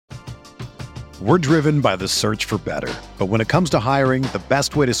We're driven by the search for better. But when it comes to hiring, the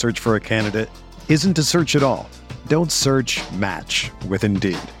best way to search for a candidate isn't to search at all. Don't search, match with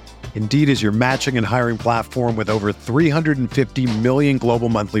Indeed. Indeed is your matching and hiring platform with over 350 million global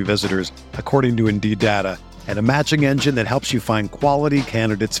monthly visitors, according to Indeed data, and a matching engine that helps you find quality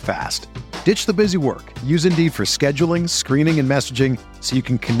candidates fast. Ditch the busy work. Use Indeed for scheduling, screening, and messaging so you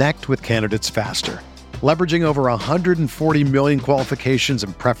can connect with candidates faster. Leveraging over 140 million qualifications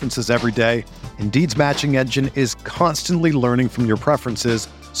and preferences every day, Indeed's matching engine is constantly learning from your preferences,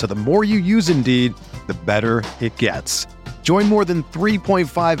 so the more you use Indeed, the better it gets. Join more than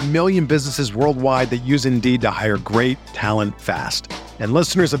 3.5 million businesses worldwide that use Indeed to hire great talent fast. And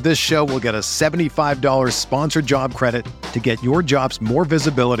listeners of this show will get a $75 sponsored job credit to get your jobs more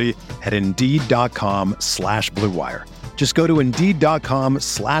visibility at Indeed.com/Blue Wire. Just go to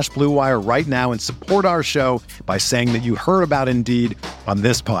Indeed.com/Blue Wire right now and support our show by saying that you heard about Indeed on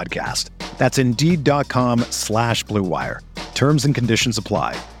this podcast. That's Indeed.com/Blue Wire. Terms and conditions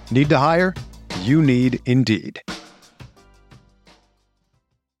apply. Need to hire? You need Indeed.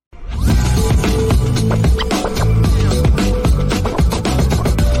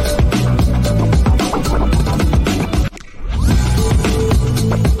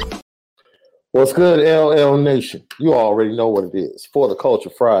 What's good, LL Nation? You already know what it is. For the Culture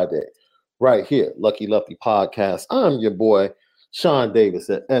Friday, right here, Lucky Lucky Podcast. I'm your boy, Sean Davis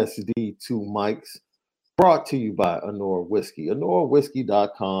at SD2 Mics, brought to you by Anora Whiskey.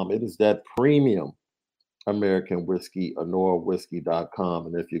 AnoraWhiskey.com. It is that premium American whiskey, AnoraWhiskey.com.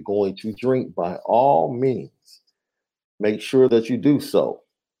 And if you're going to drink, by all means, make sure that you do so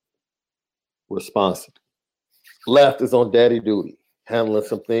responsibly. Left is on daddy duty, handling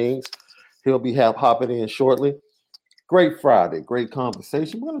some things. He'll be hopping in shortly. Great Friday, great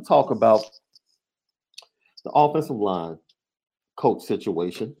conversation. We're going to talk about the offensive line coach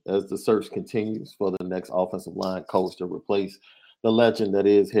situation as the search continues for the next offensive line coach to replace the legend that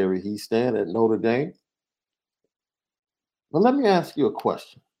is Harry Hiestand at Notre Dame. But let me ask you a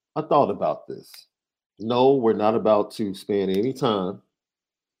question. I thought about this. No, we're not about to spend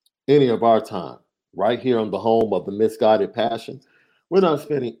any of our time, right here on the home of the Misguided Passion. We're not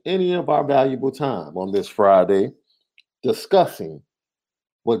spending any of our valuable time on this Friday discussing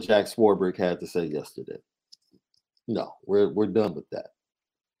what Jack Swarbrick had to say yesterday. No, we're done with that.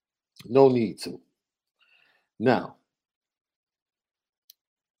 No need to. Now,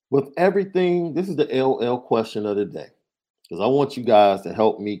 with everything, this is the LL question of the day, because I want you guys to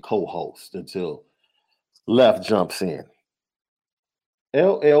help me co-host until Left jumps in.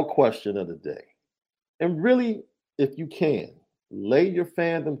 LL question of the day. And really, if you can, lay your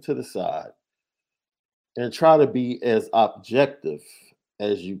fandom to the side and try to be as objective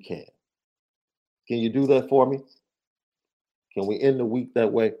as you can. Can you do that for me? Can we end the week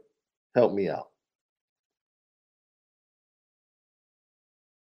that way? Help me out.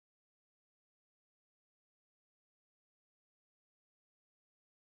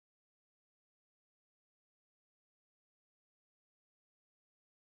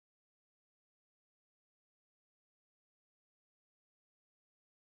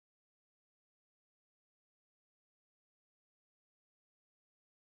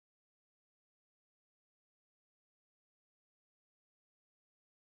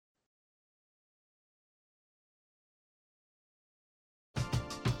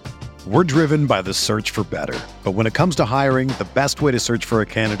 We're driven by the search for better. But when it comes to hiring, the best way to search for a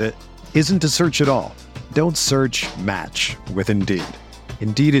candidate isn't to search at all. Don't search, match with Indeed.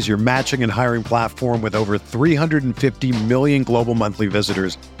 Indeed is your matching and hiring platform with over 350 million global monthly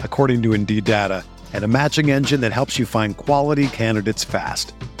visitors, according to Indeed data, and a matching engine that helps you find quality candidates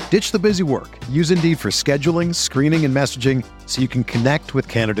fast. Ditch the busy work. Use Indeed for scheduling, screening, and messaging so you can connect with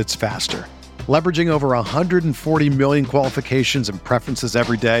candidates faster. Leveraging over 140 million qualifications and preferences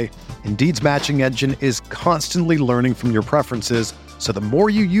every day, Indeed's matching engine is constantly learning from your preferences, so the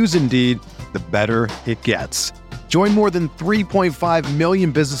more you use Indeed, the better it gets. Join more than 3.5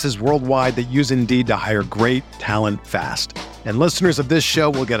 million businesses worldwide that use Indeed to hire great talent fast. And listeners of this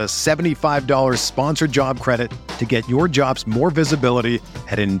show will get a $75 sponsored job credit to get your jobs more visibility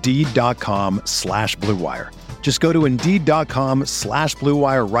at Indeed.com/Blue Wire. Just go to Indeed.com/Blue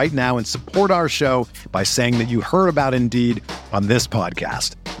Wire right now and support our show by saying that you heard about Indeed on this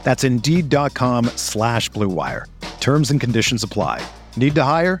podcast. That's Indeed.com/Blue Wire. Terms and conditions apply. Need to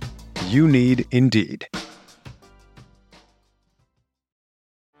hire? You need Indeed.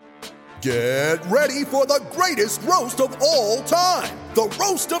 Get ready for the greatest roast of all time, the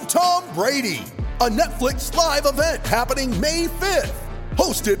Roast of Tom Brady, a Netflix live event happening May 5th.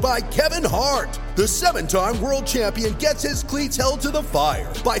 Hosted by Kevin Hart, the 7-time world champion gets his cleats held to the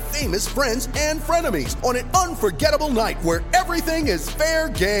fire by famous friends and frenemies on an unforgettable night where everything is fair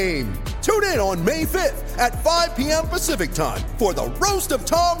game. Tune in on May 5th at 5 p.m. Pacific time for the Roast of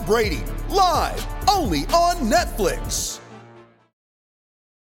Tom Brady, live only on Netflix.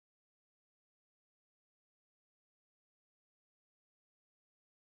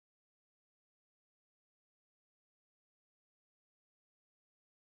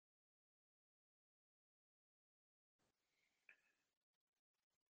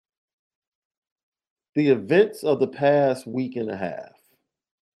 The events of the past week and a half.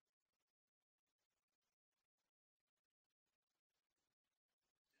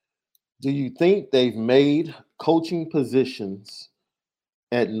 Do you think they've made coaching positions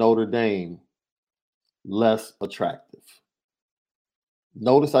at Notre Dame less attractive?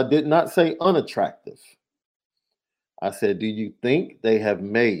 Notice I did not say unattractive. I said, do you think they have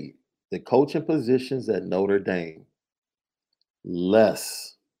made the coaching positions at Notre Dame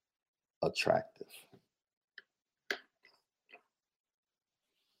less attractive?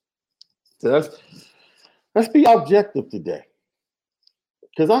 So let's be objective today,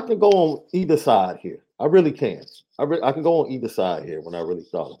 because I can go on either side here. I really can. I can go on either side here when I really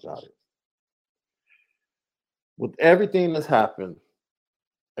thought about it. With everything that's happened,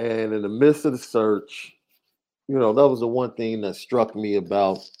 and in the midst of the search, that was the one thing that struck me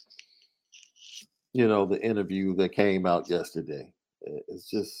about, the interview that came out yesterday. It's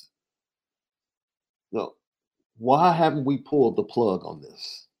just, why haven't we pulled the plug on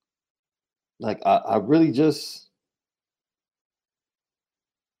this? Like, I really just,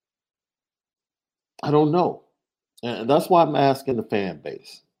 I don't know. And that's why I'm asking the fan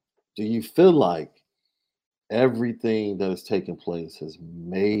base. Do you feel like everything that has taken place has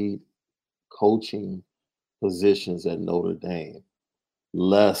made coaching positions at Notre Dame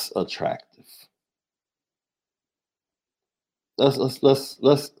less attractive? Let's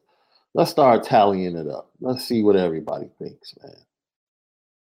start tallying it up. Let's see what everybody thinks, man.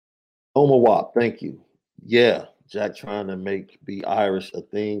 Omar Wap, thank you. Yeah, Jack trying to be Irish a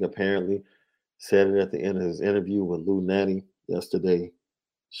thing, apparently. Said it at the end of his interview with Lou Nanny yesterday.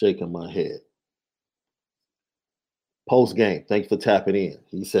 Shaking my head. Post game, thanks for tapping in.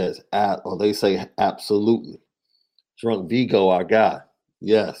 He says, they say absolutely. Drunk Vigo, our guy.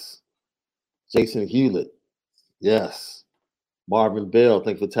 Yes. Jason Hewlett. Yes. Marvin Bell,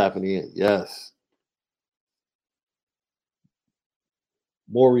 thanks for tapping in. Yes.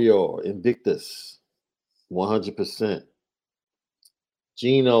 Morio, Invictus, 100%.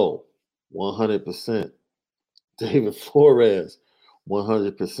 Gino, 100%. David Flores,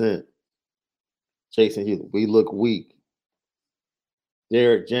 100%. Jason Hewlett, we look weak.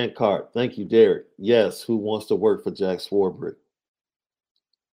 Derek Jankart, thank you, Derek. Yes, who wants to work for Jack Swarbrick?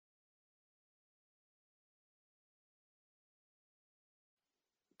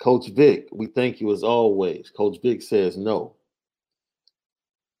 Coach Vic, we thank you as always. Coach Vic says no.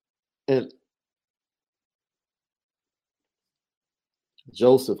 And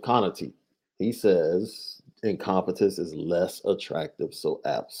Joseph Conati, he says incompetence is less attractive, so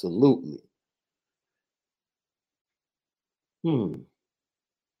absolutely.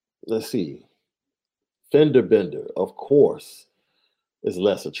 Let's see. Fender Bender, of course, is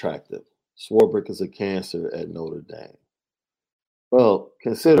less attractive. Swarbrick is a cancer at Notre Dame. Well,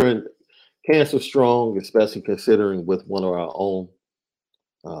 considering cancer strong, especially considering with one of our own,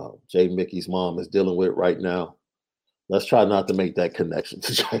 Jay Mickey's mom is dealing with right now. Let's try not to make that connection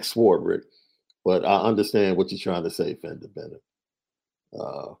to Jack Swarbrick. But I understand what you're trying to say, Fender Bender.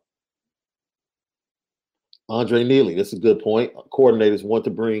 Andre Neely, that's a good point. Coordinators want to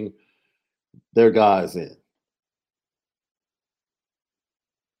bring their guys in.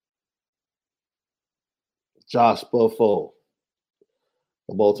 Josh Buffo,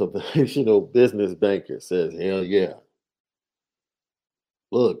 a motivational business banker, says, hell yeah.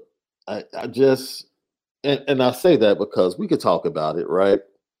 Look, I just, and I say that because we could talk about it, right?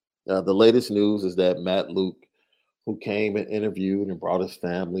 The latest news is that Matt Luke, who came and interviewed and brought his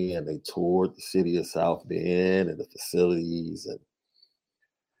family, and they toured the city of South Bend and the facilities, and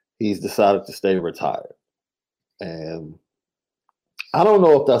he's decided to stay retired. And I don't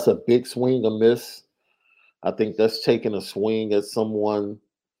know if that's a big swing or miss. I think that's taking a swing at someone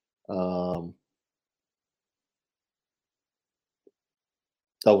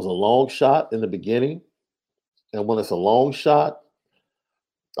that was a long shot in the beginning. And when it's a long shot,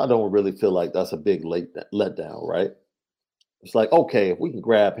 I don't really feel like that's a big letdown, right? It's like, okay, if we can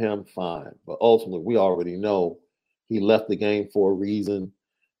grab him, fine. But ultimately, we already know he left the game for a reason.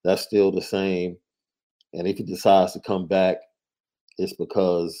 That's still the same. And if he decides to come back, it's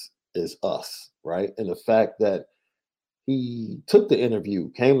because it's us, right? And the fact that he took the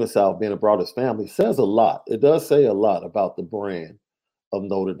interview, came to South Bend and brought his family says a lot. It does say a lot about the brand of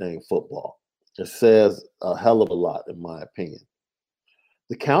Notre Dame football. It says a hell of a lot, in my opinion.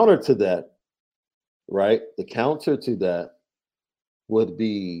 The counter to that, right? The counter to that would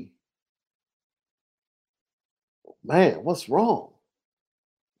be, man, what's wrong?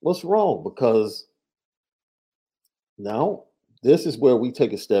 What's wrong? Because now this is where we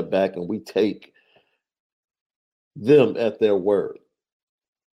take a step back and we take them at their word.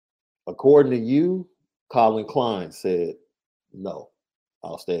 According to you, Colin Klein said, no,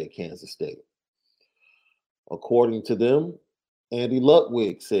 I'll stay at Kansas State. According to them, Andy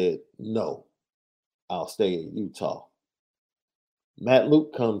Ludwig said, no, I'll stay in Utah. Matt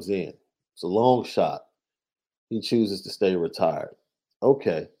Luke comes in. It's a long shot. He chooses to stay retired.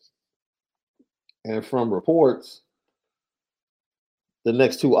 Okay. And from reports, the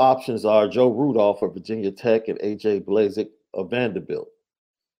next two options are Joe Rudolph of Virginia Tech and A.J. Blazik of Vanderbilt.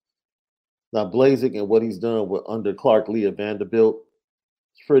 Now, Blazik and what he's done with under Clark Lee of Vanderbilt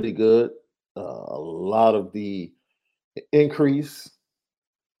is pretty good. A lot of the increase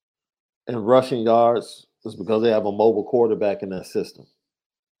in rushing yards is because they have a mobile quarterback in that system.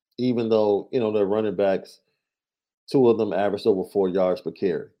 Even though, their running backs, two of them averaged over 4 yards per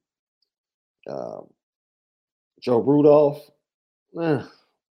carry. Joe Rudolph,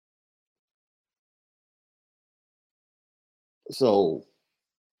 So,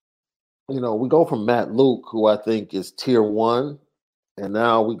 we go from Matt Luke, who I think is tier 1, and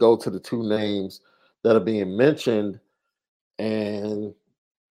now we go to the two names that are being mentioned, and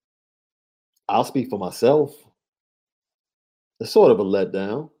I'll speak for myself. It's sort of a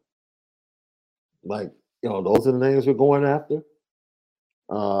letdown. Like, those are the names we're going after.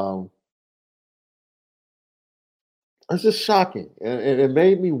 It's just shocking. And it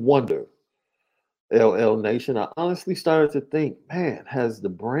made me wonder, LL Nation. I honestly started to think, man, has the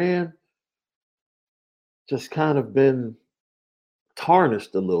brand just kind of been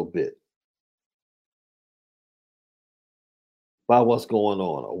tarnished a little bit by what's going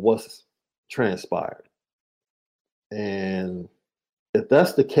on or what's transpired? And if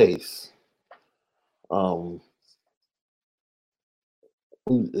that's the case,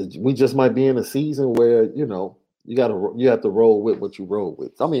 we just might be in a season where, you have to roll with what you roll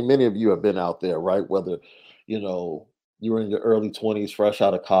with. I mean, many of you have been out there, right? Whether, you were in your early 20s, fresh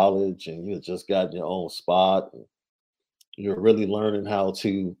out of college, and you had just gotten your own spot. And you're really learning how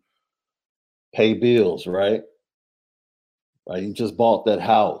to pay bills, right? Right. You just bought that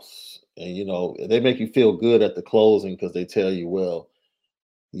house, and they make you feel good at the closing because they tell you, well,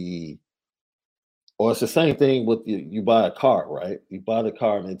 or it's the same thing with you buy a car, right? You buy the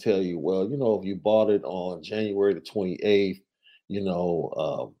car and they tell you, well, if you bought it on January the 28th,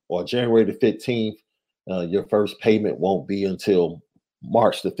 or January the 15th, your first payment won't be until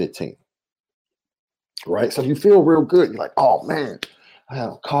March the 15th, right? So you feel real good. You're like, oh man, I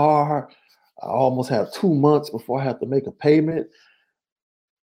have a car. I almost have 2 months before I have to make a payment.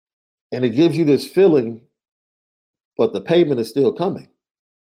 And it gives you this feeling, but the payment is still coming.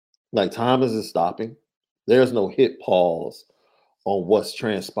 Like, time isn't stopping. There's no hit pause on what's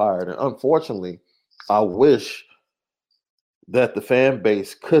transpired. And unfortunately, I wish that the fan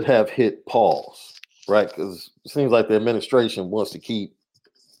base could have hit pause, right? Because it seems like the administration wants to keep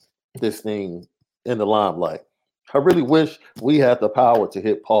this thing in the limelight. I really wish we had the power to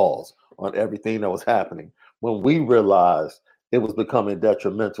hit pause on everything that was happening when we realized it was becoming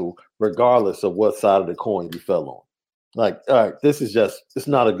detrimental, regardless of what side of the coin you fell on. Like, all right, it's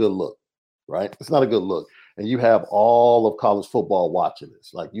not a good look, right? It's not a good look. And you have all of college football watching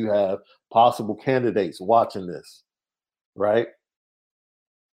this. Like, you have possible candidates watching this, right?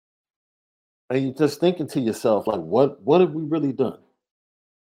 And you're just thinking to yourself, like, what have we really done?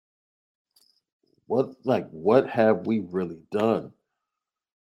 What have we really done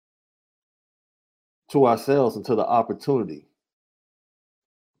to ourselves and to the opportunity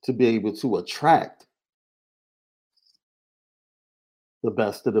to be able to attract the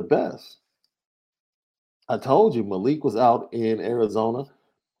best of the best? I told you Malik was out in Arizona.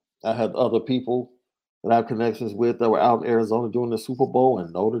 I had other people that I have connections with that were out in Arizona during the Super Bowl,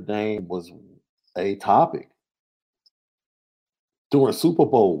 and Notre Dame was a topic during Super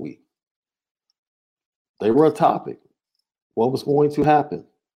Bowl week. They were a topic. What was going to happen?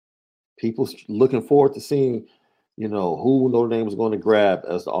 People looking forward to seeing, who Notre Dame was going to grab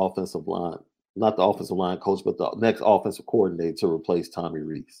as the offensive line, not the offensive line coach, but the next offensive coordinator to replace Tommy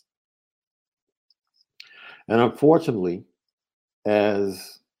Rees. And unfortunately,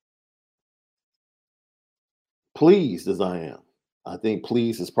 as pleased as I am I think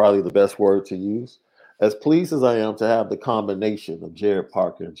pleased is probably the best word to use. As pleased as I am to have the combination of Jared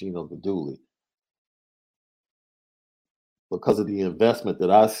Parker and Gino Guidugli, because of the investment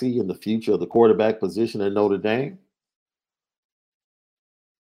that I see in the future of the quarterback position at Notre Dame,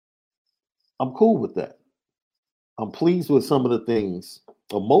 I'm cool with that. I'm pleased with some of the things,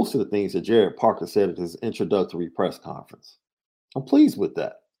 or most of the things that Jared Parker said at his introductory press conference. I'm pleased with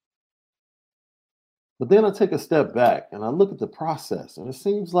that. But then I take a step back and I look at the process, and it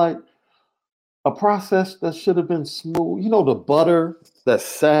seems like a process that should have been smooth. You know, the butter that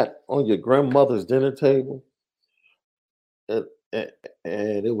sat on your grandmother's dinner table, and,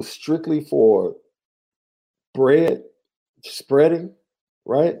 and it was strictly for bread spreading,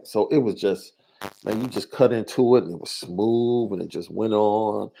 right? So it was just, man, you just cut into it and it was smooth and it just went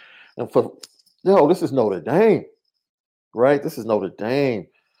on. And this is Notre Dame, right? This is Notre Dame.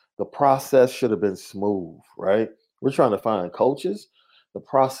 The process should have been smooth, right? We're trying to find coaches. The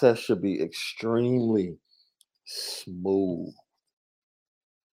process should be extremely smooth.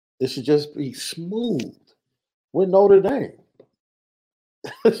 It should just be smooth. We're Notre Dame.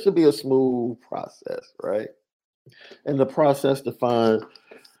 It should be a smooth process, right? And the process to find,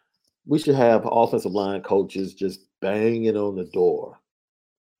 we should have offensive line coaches just banging on the door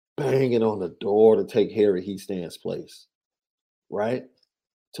to take Harry Heastand's place, right?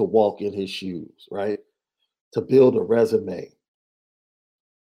 To walk in his shoes, right? To build a resume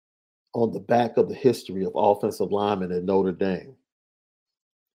on the back of the history of offensive linemen at Notre Dame.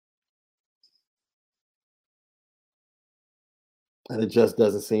 And it just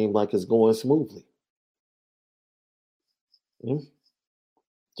doesn't seem like it's going smoothly.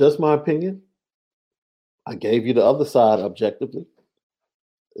 Just my opinion. I gave you the other side objectively,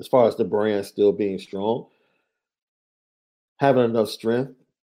 as far as the brand still being strong. Having enough strength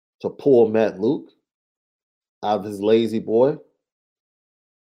to pull Matt Luke out of his lazy boy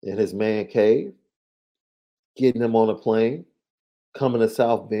in his man cave, getting him on a plane, coming to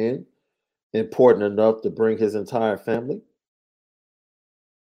South Bend, important enough to bring his entire family.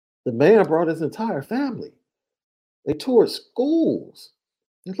 The man brought his entire family. They toured schools.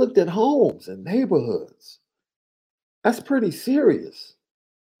 They looked at homes and neighborhoods. That's pretty serious.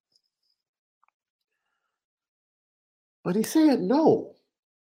 But he said no.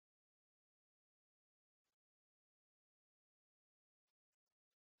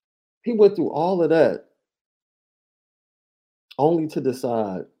 He went through all of that only to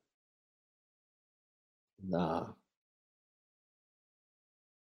decide, nah.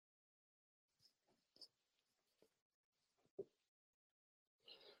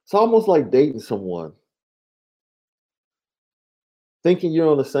 It's almost like dating someone, thinking you're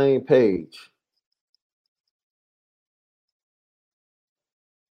on the same page.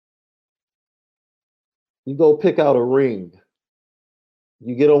 You go pick out a ring.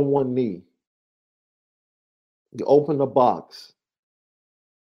 You get on one knee. You open the box.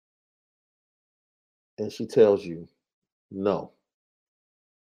 And she tells you, no.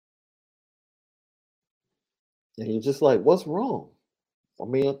 And you're just like, what's wrong? I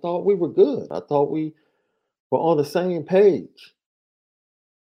mean, I thought we were good. I thought we were on the same page.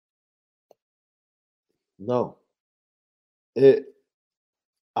 No.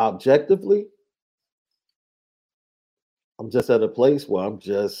 Objectively, I'm just at a place where I'm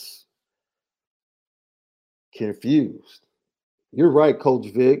just confused. You're right, Coach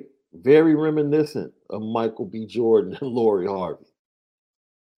Vic. Very reminiscent of Michael B. Jordan and Lori Harvey.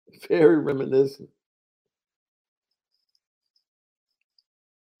 Very reminiscent.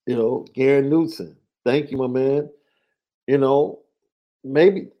 You know, Gary Newsom. Thank you, my man. You know,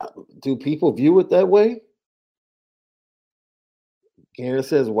 maybe do people view it that way? Gary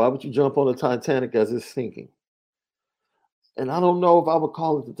says, why would you jump on the Titanic as it's sinking? And I don't know if I would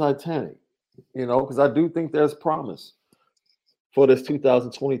call it the Titanic, you know, because I do think there's promise for this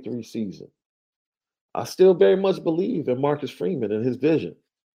 2023 season. I still very much believe in Marcus Freeman and his vision.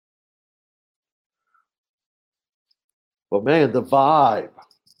 But man, the vibe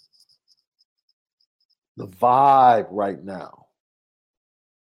right now,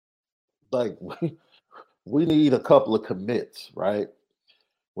 like we need a couple of commits, right?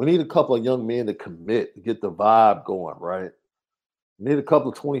 We need a couple of young men to commit to get the vibe going, right? We need a couple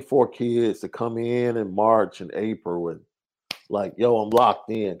of 24 kids to come in March and April and like, yo, I'm locked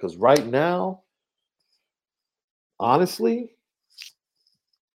in. Because right now, honestly,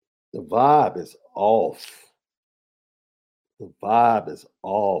 the vibe is off. The vibe is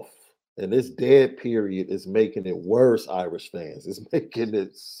off. And this dead period is making it worse, Irish fans. It's making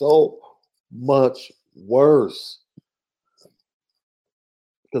it so much worse.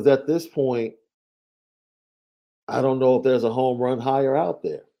 Because at this point, I don't know if there's a home run hire out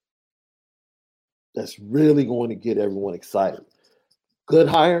there that's really going to get everyone excited. Good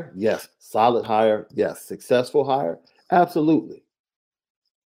hire? Yes. Solid hire? Yes. Successful hire? Absolutely.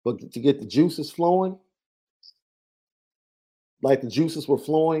 But to get the juices flowing, like the juices were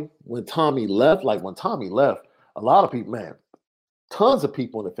flowing when Tommy left, a lot of people, man, tons of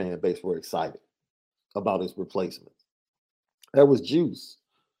people in the fan base were excited about his replacement. There was juice.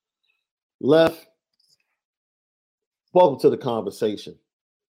 Left. Welcome to the conversation.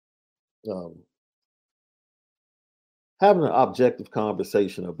 Having an objective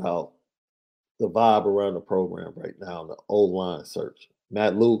conversation about the vibe around the program right now, the O-line search.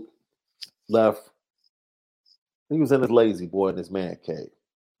 Matt Luke left. He was in his lazy boy in his man cave.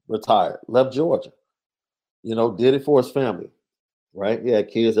 Retired. Left Georgia. Did it for his family. Right? He had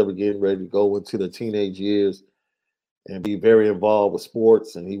kids that were getting ready to go into the teenage years and be very involved with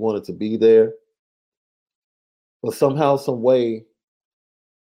sports, and he wanted to be there. But somehow, some way,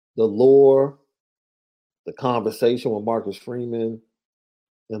 the lore, the conversation with Marcus Freeman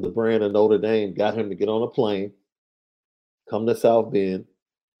and the brand of Notre Dame got him to get on a plane, come to South Bend,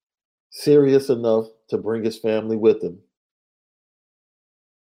 serious enough to bring his family with him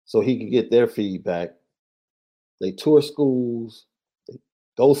so he could get their feedback. They tour schools, they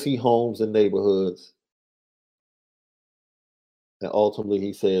go see homes and neighborhoods. And ultimately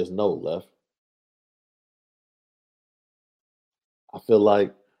he says no, Left. I feel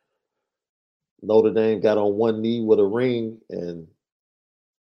like Notre Dame got on one knee with a ring and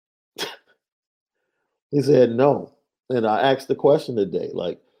he said no. And I asked the question today,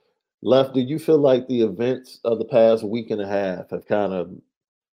 Left, do you feel like the events of the past week and a half have kind of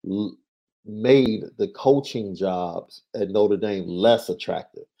made the coaching jobs at Notre Dame less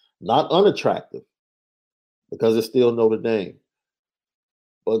attractive? Not unattractive, because it's still Notre Dame,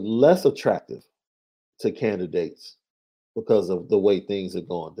 but less attractive to candidates because of the way things are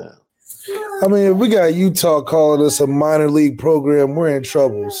going down. I mean, if we got Utah calling us a minor league program, we're in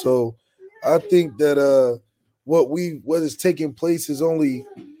trouble. So I think that what is taking place has only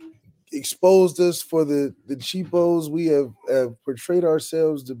exposed us for the cheapos we have portrayed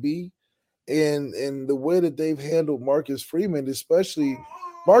ourselves to be, and the way that they've handled Marcus Freeman, especially.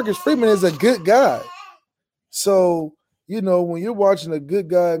 Marcus Freeman is a good guy. So, when you're watching a good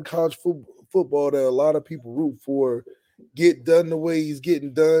guy in college football that a lot of people root for get done the way he's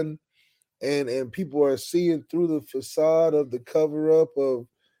getting done, and people are seeing through the facade of the cover-up of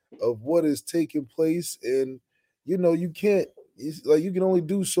what is taking place, and, you can't, you can only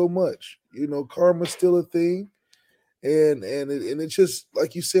do so much. Karma's still a thing, and it just,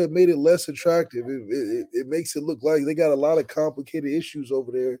 like you said, made it less attractive. It makes it look like they got a lot of complicated issues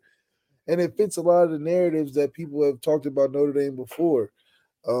over there, and it fits a lot of the narratives that people have talked about Notre Dame before.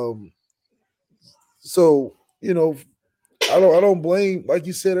 So I don't blame, like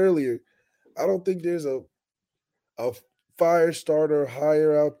you said earlier, I don't think there's a fire starter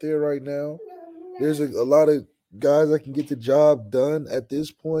hire out there right now. There's a lot of guys that can get the job done at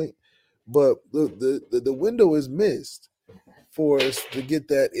this point, but the window is missed for us to get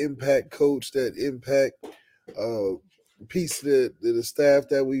that impact coach, that impact piece of the staff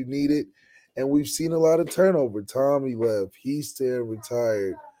that we needed. And we've seen a lot of turnover. Tommy left. He's still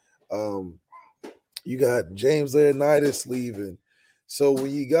retired. You got James Laurinaitis leaving. So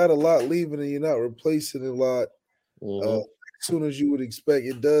when you got a lot leaving and you're not replacing a lot as soon as you would expect,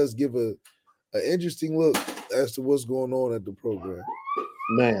 it does give an interesting look as to what's going on at the program.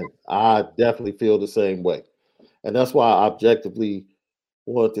 Man, I definitely feel the same way. And that's why I objectively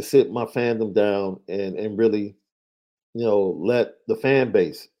wanted to sit my fandom down and really, let the fan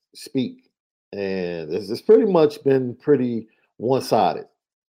base speak. And it's pretty much been pretty one-sided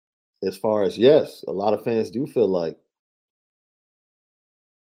as far as, yes, a lot of fans do feel like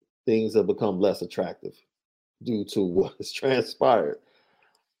things have become less attractive due to what has transpired.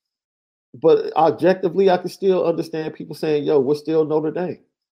 But objectively, I can still understand people saying, yo, we're still Notre Dame.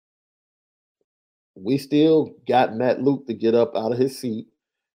 We still got Matt Luke to get up out of his seat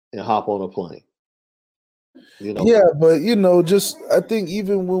and hop on a plane. Yeah, but just I think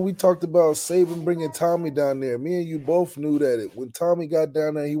even when we talked about Saban bringing Tommy down there, me and you both knew that when Tommy got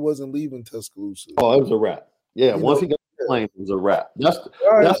down there, he wasn't leaving Tuscaloosa. Oh, it was a wrap. Yeah, once he got the plane, it was a wrap. That's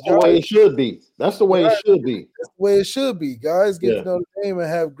the way it should be. That's the way it should be. That's the way it should be. Guys get to Notre Dame and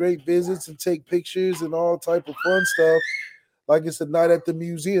have great visits and take pictures and all type of fun stuff, like it's a night at the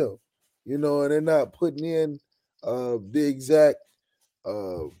museum, and they're not putting in the exact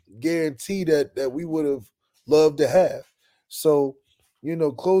guarantee that we would have loved to have. So,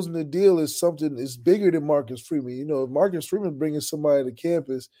 closing the deal is something is bigger than Marcus Freeman. If Marcus Freeman bringing somebody to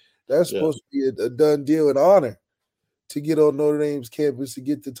campus, that's supposed to be a done deal and honor. to get on Notre Dame's campus to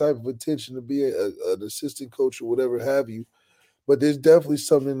get the type of attention to be an assistant coach or whatever have you. But there's definitely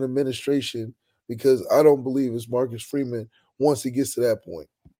something in the administration because I don't believe it's Marcus Freeman once he gets to that point.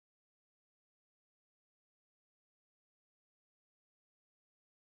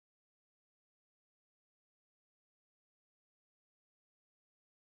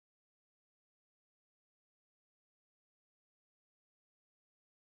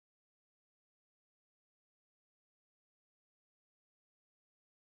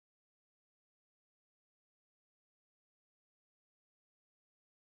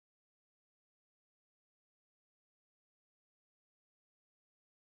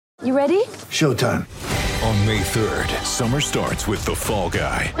 You ready? Showtime. On May 3rd, summer starts with The Fall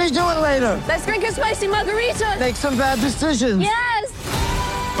Guy. Let's do it later. Let's drink a spicy margarita. Make some bad decisions. Yes!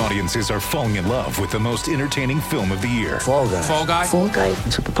 Audiences are falling in love with the most entertaining film of the year. Fall Guy. Fall Guy? Fall guy.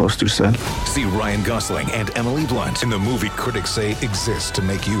 That's what the poster said. See Ryan Gosling and Emily Blunt in the movie critics say exists to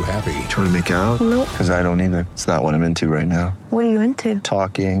make you happy. Trying to make it out? Nope. Because I don't either. It's not what I'm into right now. What are you into?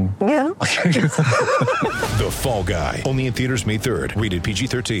 Talking. Yeah. The Fall Guy. Only in theaters May 3rd. Rated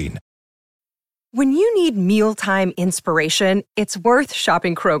PG-13. When you need mealtime inspiration, it's worth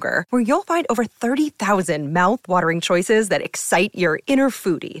shopping Kroger, where you'll find over 30,000 mouth-watering choices that excite your inner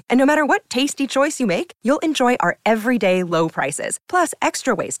foodie. And no matter what tasty choice you make, you'll enjoy our everyday low prices, plus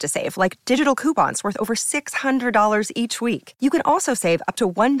extra ways to save, like digital coupons worth over $600 each week. You can also save up to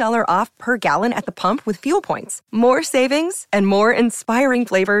 $1 off per gallon at the pump with fuel points. More savings and more inspiring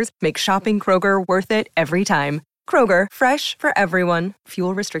flavors make shopping Kroger worth it every time. Kroger, fresh for everyone.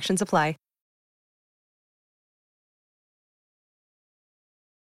 Fuel restrictions apply.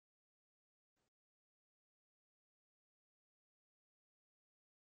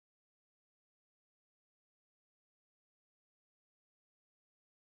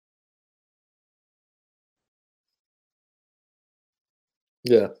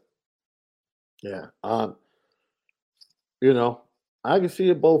 Yeah. Yeah. You know, I can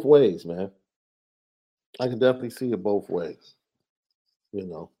see it both ways, man. I can definitely see it both ways. You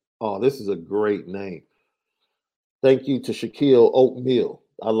know. Oh, this is a great name. Thank you to Shaquille Oatmeal.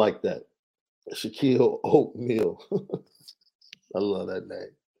 I like that. Shaquille Oatmeal. I love that name.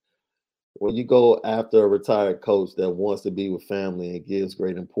 When you go after a retired coach that wants to be with family and gives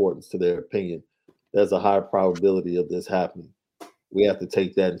great importance to their opinion, there's a high probability of this happening. We have to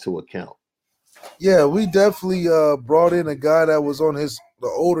take that into account. Yeah, we definitely brought in a guy that was on the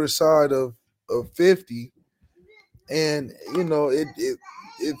older side of 50, and you know it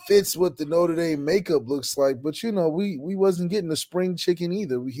fits what the Notre Dame makeup looks like. But you know we wasn't getting a spring chicken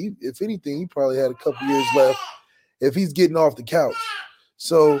either. If anything, he probably had a couple years left if he's getting off the couch.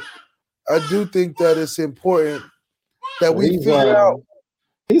 So I do think that it's important that we figure out.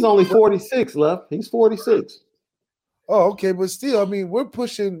 He's only 46 left. He's 46. Oh, okay, but still, I mean, we're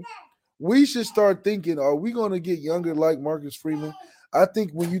pushing. We should start thinking: are we going to get younger like Marcus Freeman? I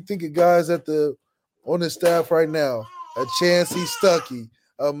think when you think of guys on the staff right now, a Chancey Stuckey,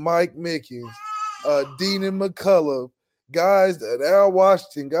 a Mike Mickens, Dean McCullough, guys that Al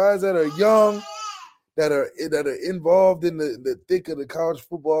Washington, guys that are young, that are involved in the thick of the college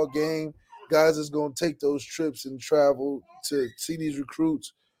football game, guys that's going to take those trips and travel to see these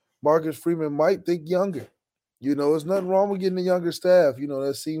recruits. Marcus Freeman might think younger. You know, there's nothing wrong with getting a younger staff. You know,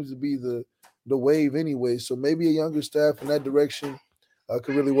 that seems to be the wave anyway. So maybe a younger staff in that direction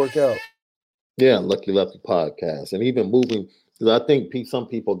could really work out. Yeah, Lucky Lefty podcast. And even moving, because I think some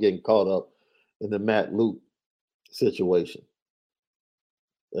people are getting caught up in the Matt Luke situation.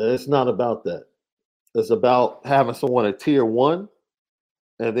 It's not about that. It's about having someone at tier 1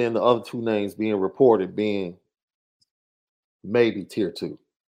 and then the other two names being reported being maybe tier 2.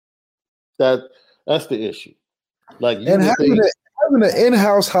 That's the issue. Like, and having an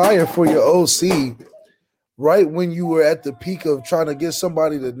in-house hire for your OC right when you were at the peak of trying to get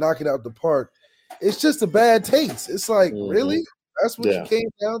somebody to knock it out the park, it's just a bad taste. It's like, really? That's what you came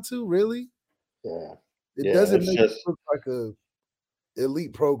down to? Really? Yeah. It doesn't make it look like a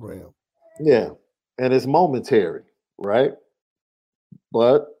elite program. Yeah. And it's momentary, right?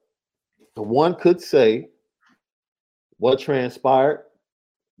 But one could say what transpired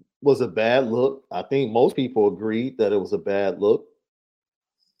was a bad look. I think most people agreed that it was a bad look.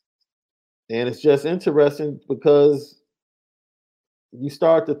 And it's just interesting because you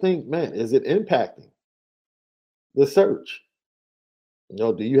start to think, man, is it impacting the search? You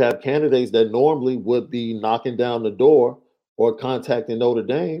know, do you have candidates that normally would be knocking down the door or contacting Notre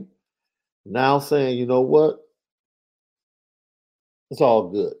Dame now saying, you know what? It's all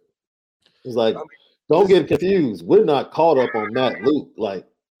good. It's like, don't get confused. We're not caught up on Matt Luke. Like,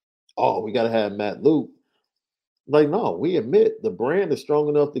 oh, we got to have Matt Luke. Like, no, we admit the brand is strong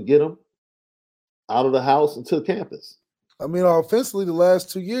enough to get them out of the house and to campus. I mean, offensively, the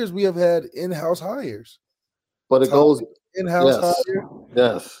last 2 years we have had in-house hires. But it goes in-house yes. hire.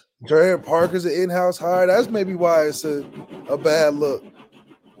 Yes. Jared Parker's an in-house hire. That's maybe why it's a bad look.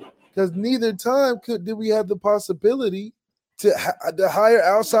 Because neither time did we have the possibility to hire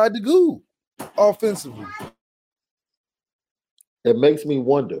outside the goo offensively. It makes me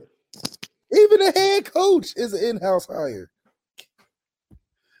wonder. Even a head coach is an in-house hire.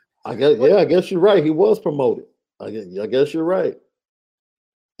 I guess you're right. He was promoted. I guess you're right.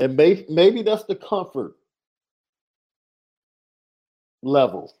 And maybe that's the comfort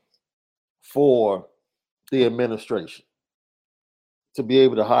level for the administration to be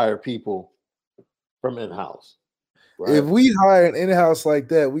able to hire people from in-house. Right? If we hire an in-house like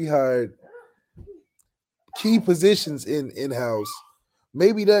that, we hired key positions in-house.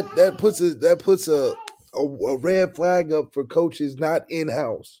 Maybe that puts a red flag up for coaches not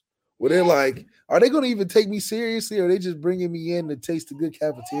in-house, where they're like, are they going to even take me seriously, or are they just bringing me in to taste the good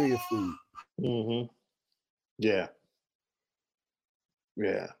cafeteria food? Mm-hmm. Yeah.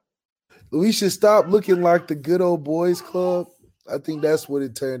 Yeah. We should stop looking like the good old boys club. I think that's what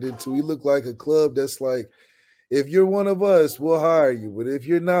it turned into. We look like a club that's like, if you're one of us, we'll hire you. But if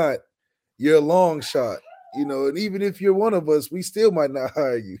you're not, you're a long shot. You know, and even if you're one of us, we still might not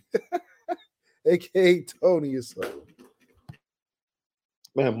hire you. AKA Tony or something.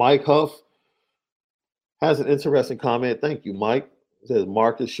 Man, Mike Huff has an interesting comment. Thank you, Mike. It says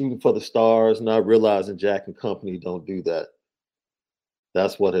Marcus shooting for the stars, not realizing Jack and company don't do that.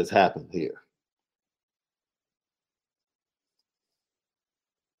 That's what has happened here.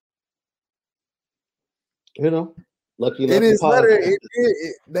 You know, lucky enough. It is better.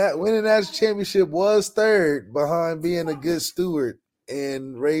 That winning that championship was third behind being a good steward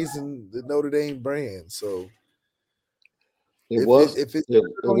and raising the Notre Dame brand. So it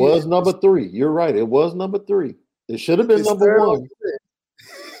was number 3. You're right. It was number 3. It should have been number 1.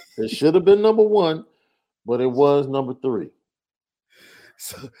 It should have been number 1, but it was number 3.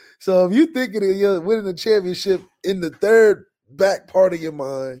 So if you thinking of you're winning the championship in the third back part of your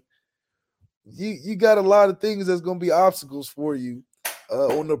mind, you got a lot of things that's going to be obstacles for you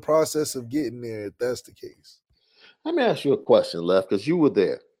on the process of getting there, if that's the case. Let me ask you a question, Left, because you were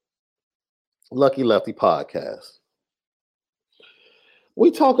there. Lucky Lefty podcast. We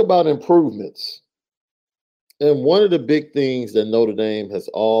talk about improvements. And one of the big things that Notre Dame has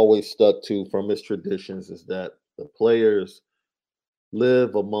always stuck to from its traditions is that the players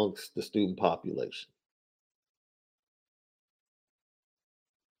live amongst the student population.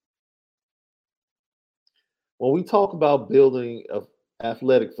 When we talk about building an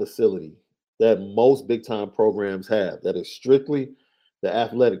athletic facility that most big-time programs have, that is strictly the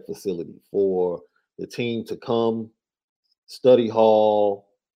athletic facility for the team to come, study hall,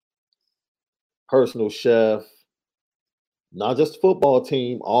 personal chef, not just football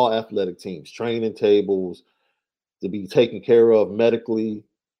team, all athletic teams, training tables, to be taken care of medically.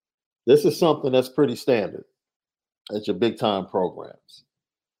 This is something that's pretty standard at your big-time programs.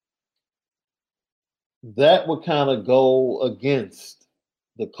 That would kind of go against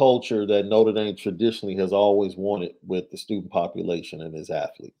the culture that Notre Dame traditionally has always wanted with the student population and its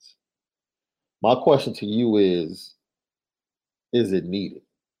athletes. My question to you is it needed?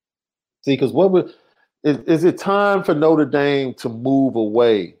 See, because is it time for Notre Dame to move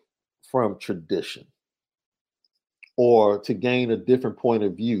away from tradition or to gain a different point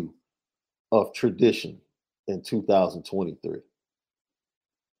of view of tradition in 2023?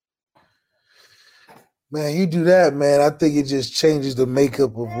 Man, you do that, man. I think it just changes the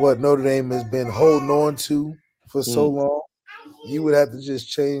makeup of what Notre Dame has been holding on to for so long. You would have to just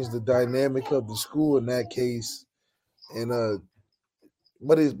change the dynamic of the school in that case. And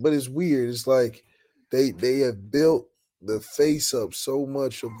but it's weird. It's like they have built the face up so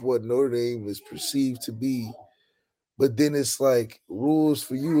much of what Notre Dame is perceived to be, but then it's like rules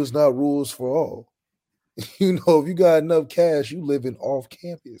for you is not rules for all. You know, if you got enough cash, you living off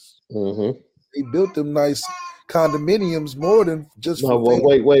campus. Mm-hmm. They built them nice condominiums more than just. No,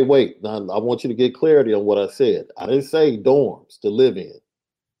 wait. Now, I want you to get clarity on what I said. I didn't say dorms to live in.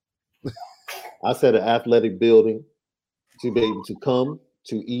 I said an athletic building to be able to come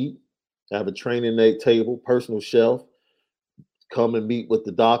to eat, have a training table, personal chef, come and meet with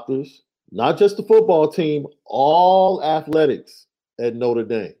the doctors, not just the football team, all athletics at Notre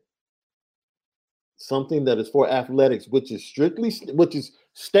Dame. Something that is for athletics, which is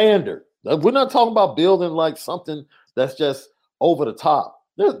standard. We're not talking about building like something that's just over the top.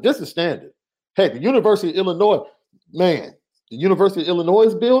 This is standard. Hey, the University of Illinois, man, the University of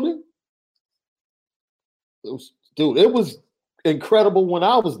Illinois building, It was incredible when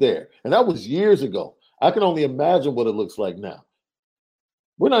I was there. And that was years ago. I can only imagine what it looks like now.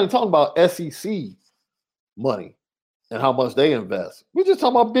 We're not even talking about SEC money and how much they invest. We're just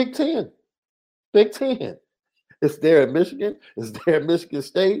talking about Big Ten. Big Ten. It's there at Michigan. It's there at Michigan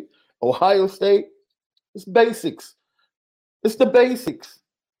State, Ohio State. It's basics. It's the basics.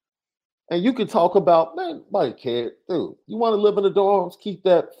 And you can talk about, man, nobody cares. Dude, you want to live in the dorms? Keep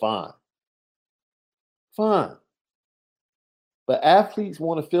that. Fine. Fine. But athletes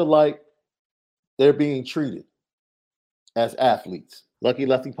want to feel like they're being treated as athletes. Lucky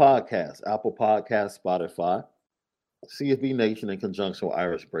Lefty Podcast, Apple Podcast, Spotify, CFB Nation in conjunction with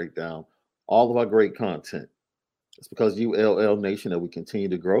Irish Breakdown. All of our great content. It's because you, LL Nation, that we continue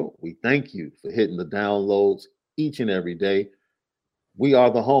to grow. We thank you for hitting the downloads each and every day. We are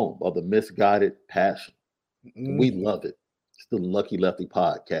the home of the misguided passion. We love it. It's the Lucky Lefty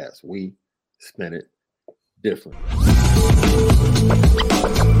Podcast. We spin it different.